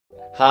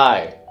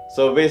Hi.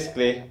 So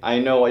basically, I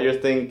know what you're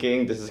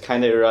thinking, this is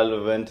kind of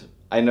irrelevant.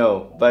 I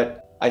know,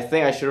 but I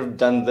think I should have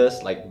done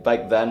this like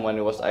back then when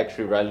it was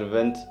actually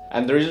relevant.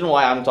 And the reason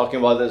why I'm talking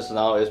about this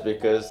now is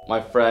because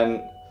my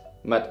friend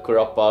met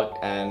KURAPAK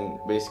and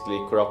basically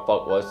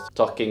KURAPAK was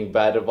talking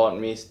bad about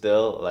me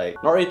still. Like,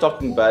 not really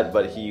talking bad,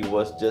 but he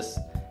was just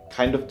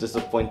kind of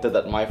disappointed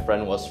that my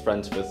friend was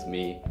friends with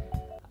me.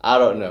 I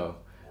don't know.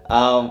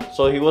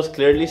 So he was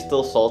clearly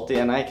still salty,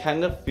 and I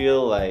kind of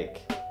feel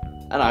like,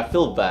 and I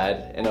feel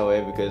bad in a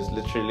way because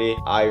literally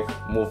I've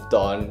moved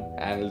on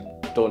and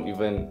don't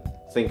even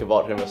think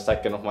about him a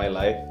second of my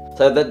life.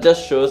 So that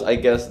just shows, I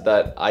guess,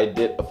 that I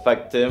did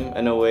affect him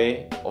in a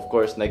way, of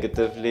course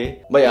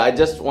negatively. But yeah, I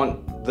just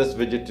want this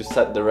video to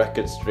set the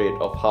record straight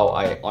of how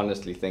I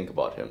honestly think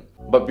about him.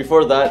 But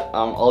before that,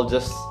 I'll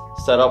just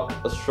set up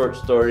a short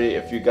story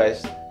if you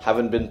guys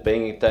haven't been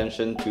paying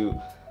attention to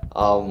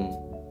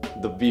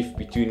the beef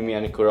between me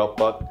and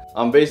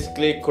KURAPAK.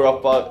 Basically,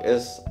 KURAPAK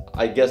is,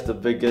 I guess, the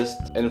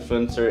biggest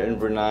influencer in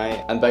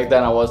Brunei, and back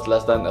then I was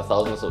less than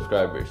 1,000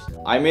 subscribers.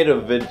 I made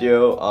a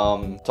video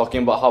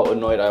talking about how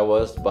annoyed I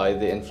was by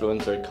the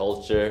influencer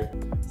culture.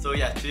 So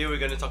yeah, today we're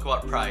gonna talk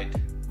about pride.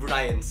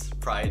 Bruneians'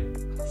 pride.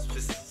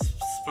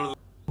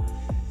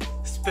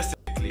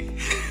 Specifically.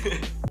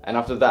 And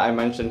after that, I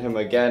mentioned him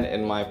again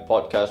in my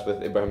podcast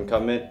with Ibrahim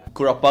Kamit.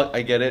 KURAPAK,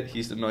 I get it,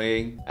 he's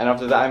annoying. And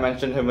after that, I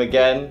mentioned him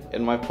again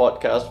in my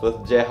podcast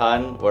with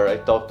Jehan, where I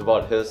talked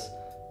about his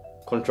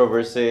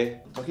controversy.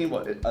 Talking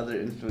about other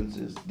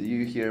influences, did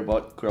you hear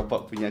about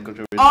KURAPAK punya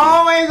controversy?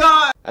 Oh my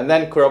god! And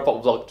then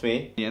KURAPAK blocked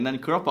me. And then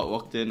KURAPAK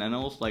walked in and I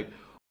was like,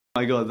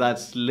 oh my god,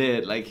 that's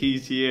lit, like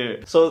he's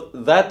here. So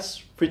that's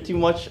pretty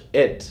much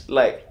it.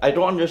 Like, I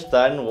don't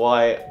understand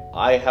why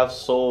I have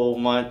so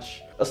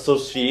much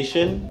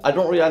association. I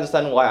don't really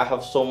understand why I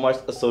have so much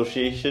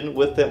association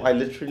with him. I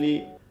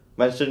literally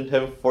mentioned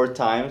him 4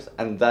 times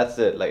and that's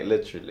it, like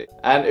literally.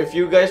 And if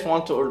you guys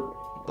want to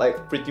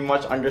like pretty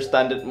much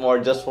understand it more,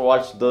 just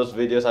watch those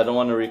videos. I don't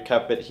want to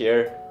recap it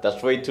here,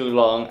 that's way too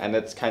long and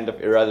it's kind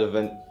of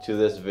irrelevant to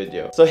this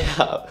video. So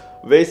yeah,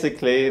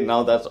 basically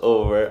now that's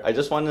over, I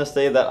just want to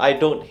say that I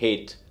don't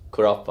hate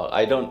KURAPAK.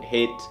 I don't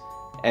hate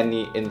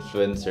any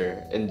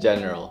influencer in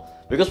general,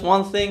 because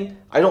one thing,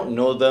 I don't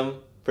know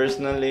them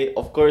personally.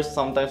 Of course,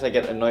 sometimes I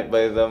get annoyed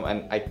by them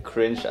and I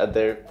cringe at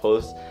their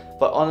posts,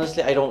 but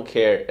honestly, I don't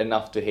care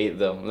enough to hate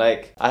them.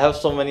 Like, I have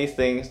so many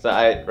things that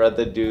I'd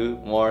rather do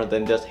more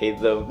than just hate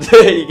them.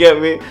 You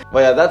get me? But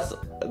yeah, that's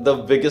the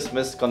biggest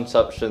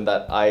misconception,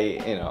 that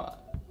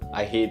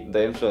I hate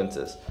the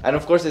influences. And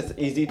of course, it's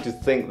easy to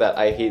think that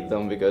I hate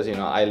them because,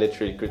 I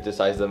literally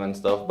criticize them and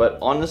stuff. But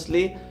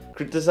honestly,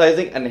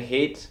 criticizing and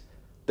hate,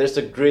 there's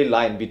a gray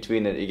line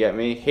between it, you get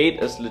me? Hate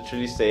is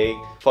literally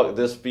saying, fuck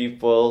these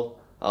people,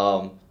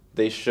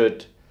 they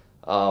should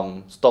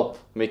stop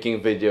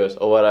making videos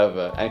or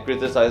whatever. And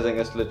criticizing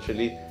is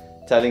literally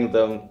telling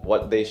them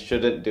what they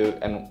shouldn't do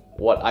and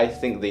what I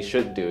think they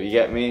should do, you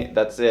get me?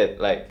 That's it.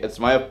 Like, it's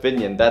my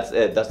opinion, that's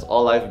it. That's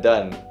all I've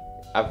done.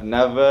 I've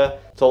never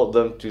told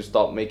them to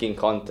stop making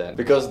content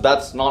because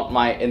that's not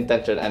my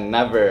intention and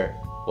never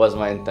was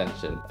my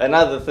intention.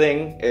 Another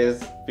thing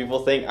is,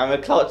 people think I'm a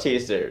clout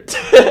chaser.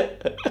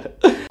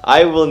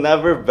 I will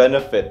never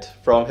benefit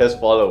from his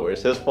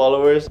followers. His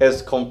followers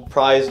is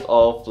comprised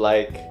of,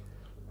 like,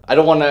 I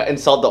don't want to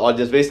insult the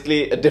audience,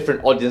 basically a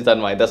different audience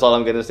than mine, that's all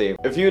I'm gonna say.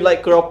 If you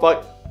like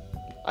KURAPAK,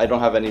 I don't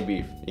have any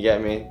beef, you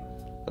get me?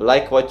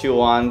 Like what you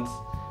want.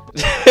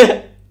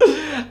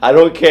 I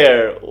don't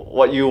care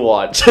what you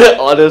watch,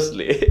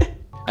 honestly.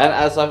 And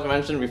as I've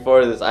mentioned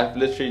before this, I've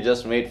literally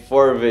just made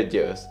 4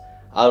 videos.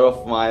 Out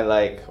of my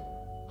like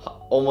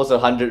almost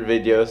 100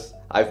 videos,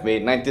 I've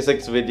made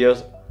 96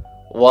 videos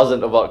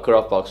wasn't about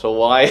KURAPAK. So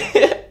why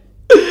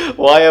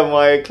why am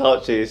I a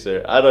clout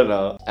chaser? I don't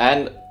know.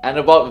 And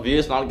about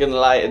views, not gonna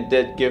lie, it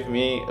did give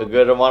me a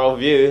good amount of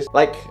views.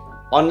 Like,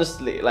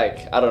 honestly,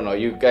 like, I don't know,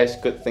 you guys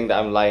could think that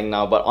I'm lying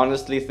now, but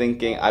honestly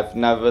thinking, I've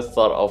never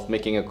thought of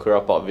making a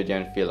KURAPAK video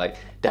and feel like,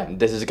 damn,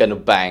 this is gonna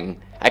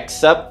bang.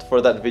 Except for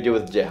that video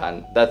with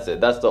Jehan. That's it.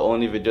 That's the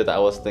only video that I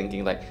was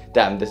thinking like,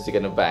 damn, this is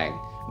gonna bang.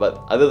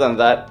 But other than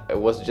that, it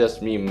was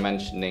just me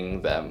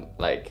mentioning them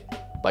like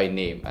by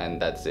name,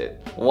 and that's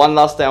it. One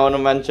last thing I want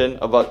to mention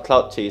about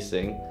clout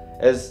chasing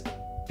is,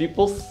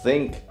 people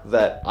think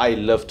that I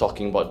love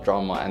talking about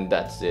drama and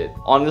that's it.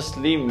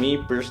 Honestly, me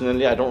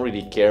personally, I don't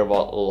really care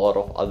about a lot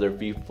of other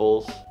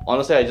people's.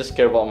 Honestly, I just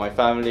care about my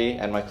family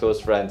and my close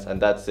friends, and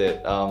that's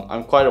it.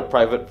 I'm quite a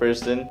private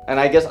person, and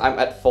I guess I'm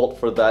at fault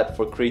for that,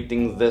 for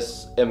creating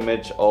this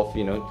image of,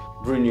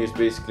 Bruneians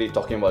basically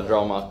talking about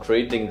drama,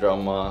 creating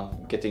drama,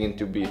 getting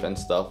into beef and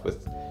stuff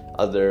with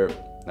other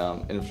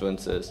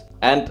influences.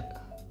 And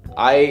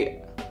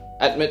I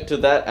admit to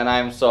that, and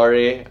I'm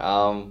sorry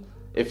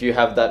if you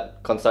have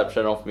that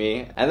conception of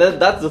me. And then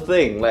that's the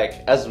thing, like,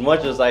 as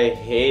much as I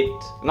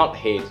not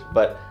hate,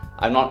 but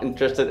I'm not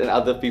interested in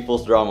other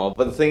people's drama.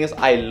 But the thing is,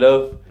 I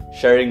love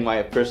sharing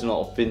my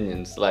personal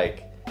opinions.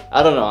 Like,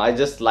 I don't know, I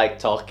just like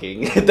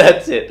talking.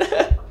 That's it.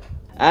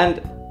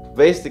 And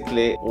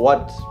basically,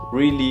 what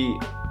really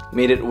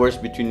made it worse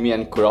between me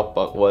and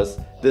KURAPAK was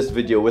this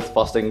video with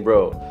Fasting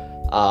Bro.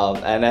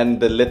 And then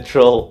the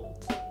literal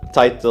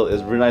title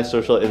is Brunei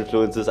Social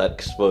Influences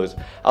Exposed.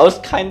 I was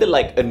kind of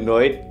like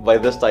annoyed by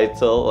this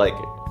title, like,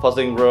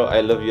 Fasting Bro,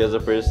 I love you as a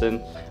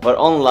person. But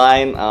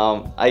online,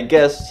 I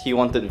guess he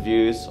wanted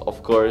views,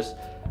 of course.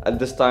 At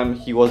this time,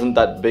 he wasn't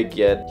that big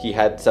yet. He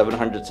had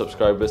 700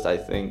 subscribers, I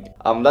think.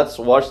 Let's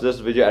watch this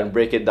video and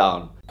break it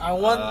down. I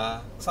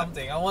want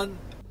something. I want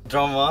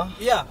drama.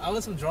 Yeah, I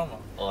want some drama.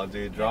 Oh,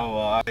 dude,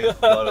 drama. I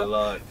got a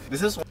lot.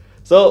 This is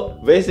so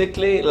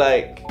basically,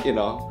 like, you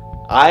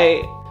know,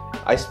 I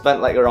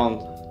spent like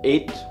around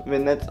 8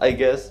 minutes, I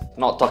guess,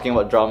 not talking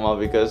about drama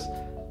because,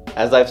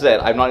 as I've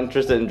said, I'm not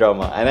interested in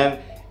drama. And then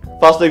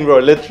Fasting Bro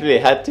literally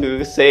had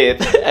to say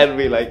it and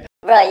be like,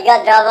 bro, you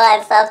got drama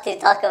and stuff to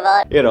talk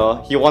about. You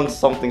know, he wants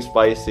something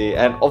spicy.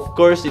 And of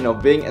course, you know,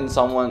 being in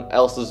someone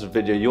else's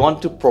video, you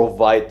want to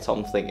provide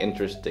something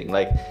interesting.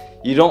 Like,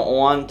 you don't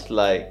want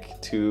like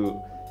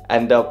to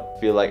end up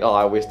feel like, oh,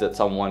 I wasted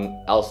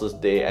someone else's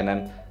day and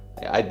then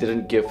I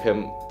didn't give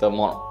him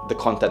the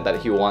content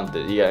that he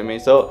wanted. You get what I mean?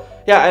 So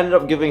yeah, I ended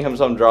up giving him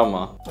some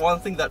drama. One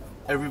thing that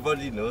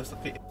everybody knows, the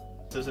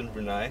influencers in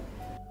Brunei,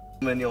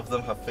 many of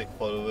them have fake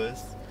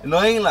followers.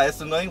 Annoying, like,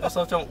 it's annoying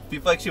because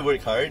people actually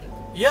work hard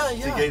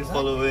to gain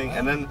following,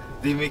 and then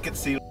they make it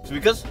seem,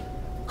 because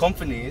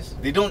companies,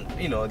 they don't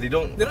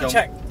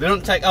check. They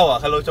don't check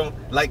kalau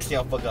likes ni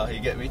apakah, you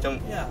get me?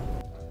 Yeah.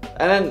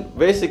 And then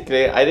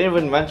basically, I didn't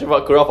even mention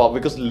about KURAPAK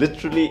because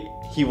literally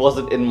he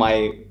wasn't in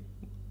my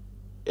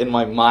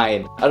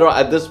mind. I don't know,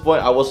 at this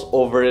point I was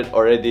over it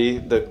already,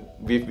 the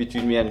beef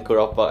between me and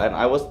KURAPAK, and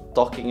I was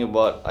talking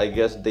about, I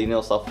guess,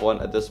 Daniel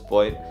Safwan at this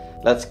point.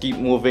 Let's keep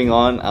moving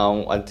on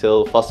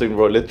until Fasting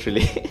Bro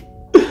literally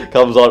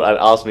comes on and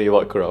asks me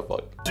about KURAPAK.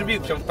 It should be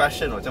some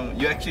passion, or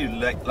you actually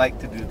like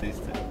to do these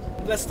things.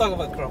 Let's talk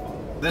about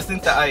KURAPAK. There's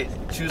things that I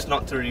choose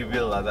not to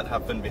reveal that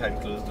happened behind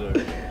closed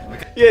doors.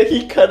 Yeah,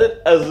 he cut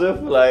it as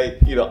if like,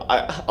 you know,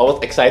 I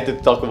was excited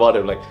to talk about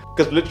him, like,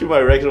 because literally my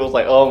reaction was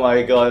like, oh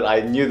my god, I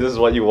knew this is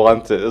what you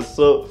wanted.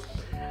 So,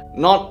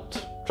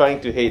 not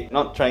trying to hate,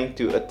 not trying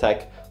to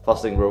attack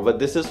Fasting Bro, but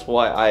this is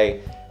why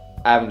I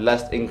am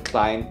less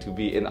inclined to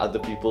be in other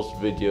people's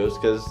videos,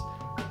 because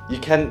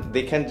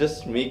they can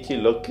just make you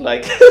look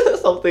like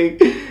something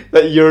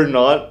that you're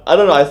not. I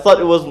don't know, I thought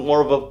it was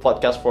more of a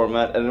podcast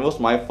format, and it was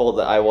my fault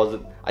that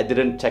I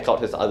didn't check out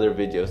his other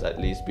videos at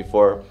least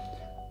before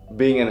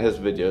being in his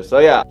videos. So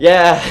yeah,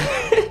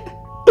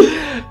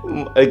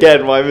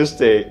 again, my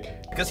mistake.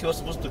 Because he was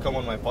supposed to come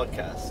on my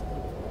podcast.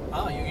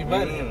 Oh, you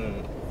invited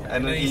him.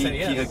 And then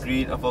he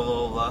agreed, blah, blah,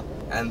 blah, blah.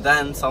 And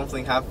then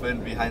something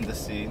happened behind the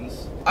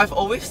scenes. I've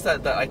always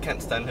said that I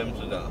can't stand him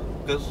sudah.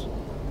 Because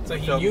so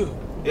he knew.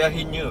 Yeah,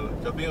 he knew.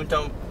 Tapi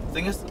macam,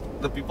 thing is,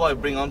 the people I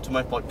bring onto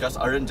my podcast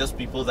aren't just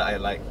people that I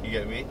like. You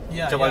get me?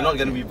 Yeah. I'm not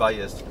gonna be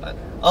biased.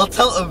 I'll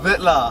tell a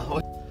bit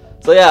lah.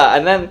 So yeah,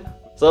 and then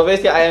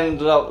basically I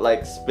ended up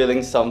like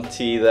spilling some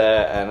tea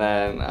there, and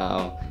then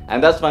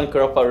and that's when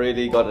KURAPAK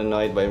really got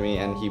annoyed by me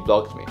and he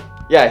blocked me.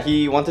 Yeah,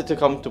 he wanted to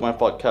come to my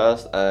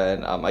podcast,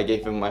 and I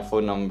gave him my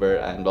phone number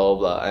and blah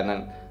blah blah, and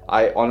then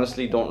I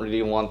honestly don't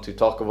really want to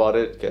talk about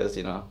it because,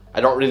 you know,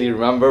 I don't really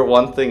remember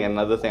one thing, and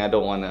another thing I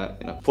don't want to,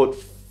 you know, put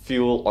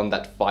fuel on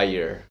that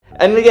fire.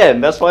 And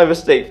again, that's my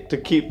mistake, to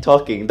keep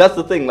talking. That's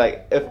the thing,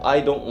 like, if I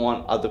don't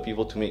want other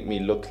people to make me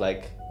look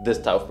like this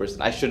type of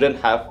person, I shouldn't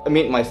have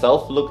made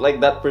myself look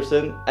like that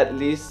person at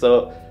least.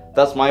 So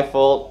that's my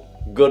fault.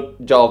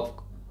 Good job,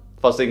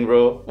 Fasting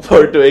Bro,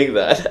 for doing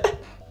that.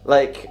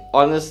 Like,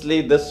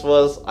 honestly, this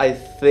was, I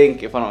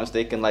think, if I'm not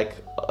mistaken, like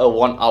a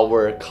 1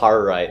 hour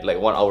car ride, like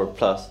 1 hour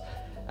plus.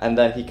 And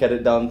then he cut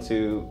it down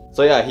to,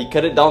 so yeah, he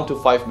cut it down to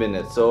 5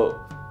 minutes. So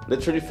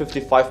literally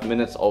 55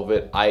 minutes of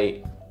it,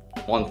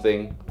 one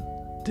thing,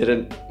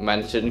 didn't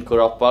mention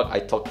KURAPAK. I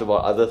talked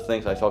about other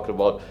things. I talked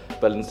about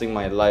balancing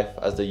my life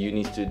as a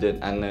uni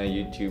student and a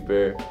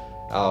YouTuber,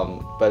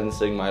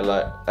 balancing my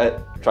life,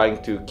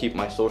 trying to keep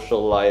my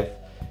social life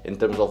in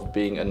terms of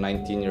being a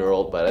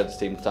 19-year-old, but at the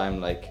same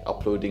time, like,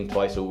 uploading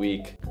twice a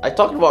week. I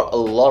talked about a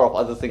lot of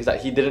other things that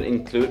he didn't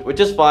include, which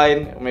is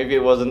fine. Maybe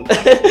it wasn't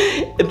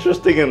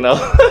interesting enough.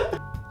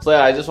 So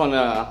yeah, I just want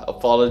to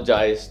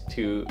apologize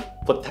to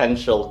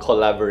potential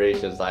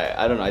collaborations.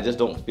 I don't know, I just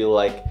don't feel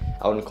like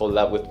I want to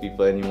collab with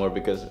people anymore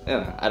because,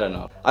 I don't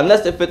know.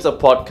 Unless if it's a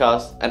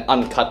podcast, an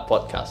uncut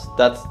podcast,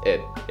 that's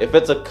it. If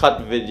it's a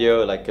cut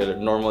video, like a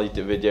normal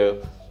YouTube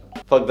video,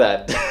 fuck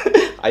that.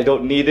 I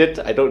don't need it.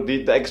 I don't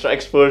need the extra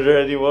exposure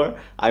anymore.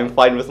 I'm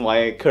fine with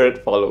my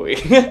current following.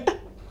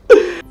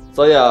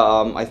 So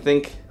yeah, I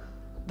think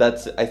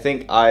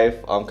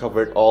I've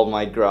covered all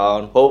my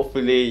ground.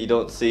 Hopefully you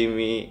don't see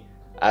me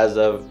as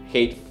a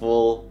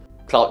hateful,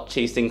 clout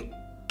chasing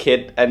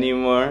kid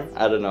anymore.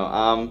 I don't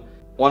know.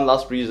 One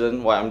last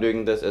reason why I'm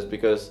doing this is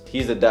because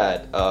he's a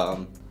dad.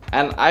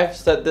 And I've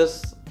said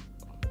this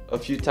a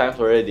few times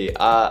already.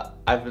 I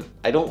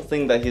don't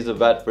think that he's a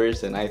bad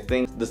person. I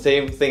think the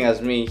same thing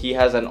as me, he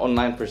has an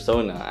online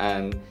persona,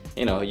 and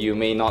you know, you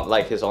may not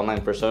like his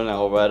online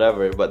persona or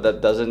whatever, but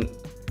that doesn't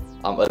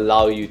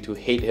allow you to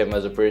hate him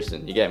as a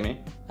person. You get me?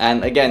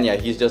 And again, yeah,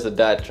 he's just a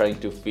dad trying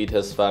to feed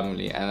his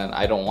family, and then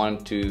I don't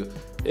want to,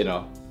 you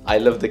know, I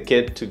love the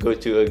kid to go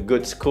to a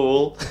good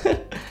school.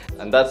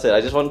 And that's it. I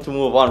just want to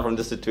move on from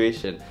this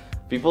situation.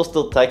 People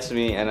still text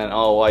me and then,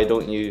 oh, why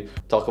don't you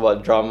talk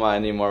about drama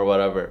anymore,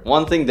 whatever.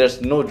 One thing,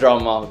 there's no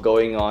drama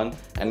going on.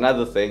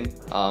 Another thing,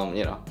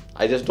 you know,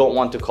 I just don't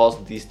want to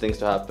cause these things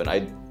to happen.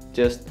 I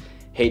just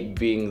hate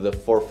being the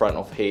forefront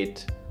of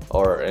hate,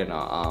 or, you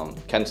know,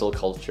 cancel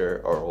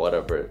culture or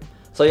whatever.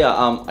 So yeah,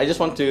 I just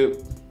want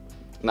to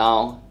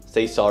now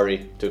say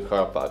sorry to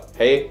KURAPAK.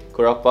 Hey,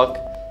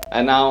 KURAPAK.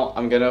 And now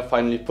I'm gonna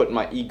finally put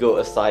my ego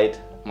aside,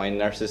 my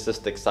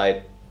narcissistic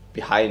side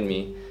behind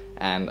me.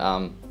 And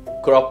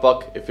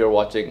KURAPAK, if you're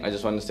watching, I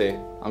just want to say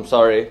I'm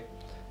sorry.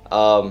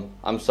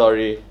 I'm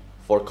sorry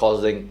for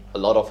causing a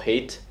lot of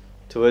hate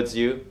towards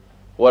you.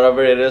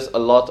 Whatever it is, a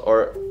lot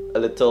or a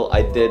little,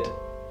 I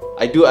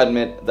do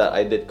admit that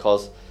I did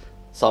cause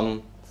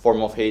some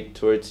form of hate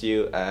towards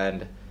you,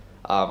 and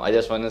I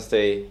just want to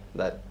say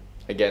that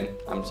again,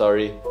 I'm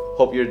sorry.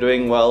 Hope you're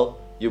doing well.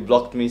 You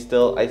blocked me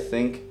still, I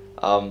think.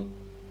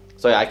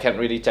 So yeah, I can't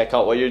really check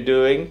out what you're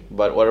doing,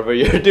 but whatever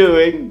you're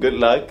doing, good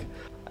luck.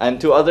 And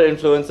to other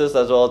influencers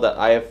as well that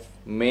I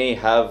may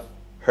have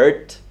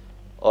hurt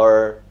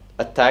or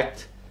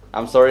attacked,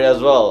 I'm sorry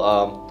as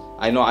well.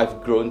 I know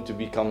I've grown to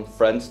become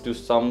friends to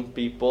some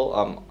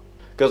people,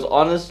 because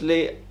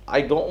honestly,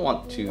 I don't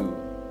want to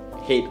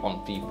hate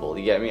on people,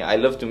 you get me? I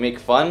love to make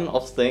fun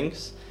of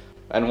things,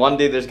 and one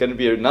day there's gonna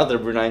be another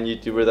Bruneian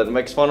YouTuber that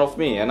makes fun of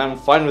me, and I'm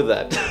fine with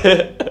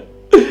that.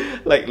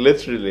 Like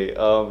literally,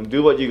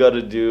 do what you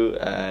gotta do,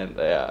 and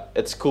yeah,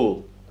 it's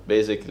cool,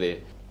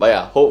 basically. But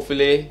yeah,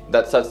 hopefully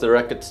that sets the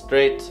record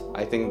straight.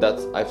 I think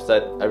I've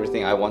said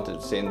everything I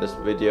wanted to say in this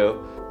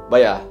video.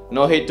 But yeah,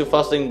 no hate to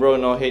Fasting Bro,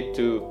 no hate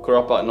to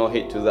KURAPAK, no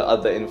hate to the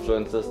other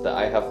influencers that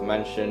I have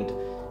mentioned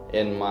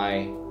in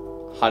my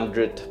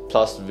 100+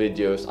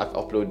 videos I've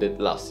uploaded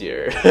last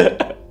year.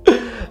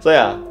 So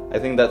yeah, I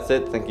think that's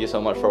it. Thank you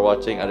so much for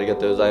watching.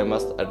 Arigatou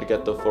gozaimasu.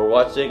 Arigatou for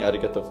watching.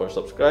 Arigatou for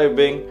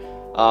subscribing.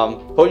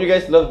 Hope you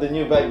guys love the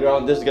new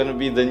background. This is gonna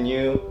be the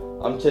new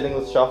I'm chilling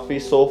with Syafi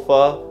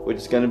sofa, which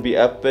is gonna be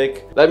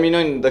epic. Let me know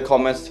in the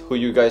comments who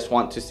you guys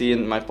want to see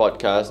in my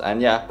podcast.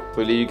 And yeah,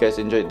 hopefully you guys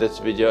enjoyed this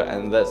video.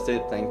 And that's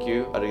it. Thank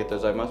you.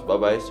 Arigatou gozaimasu. Bye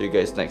bye. See you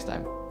guys next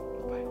time.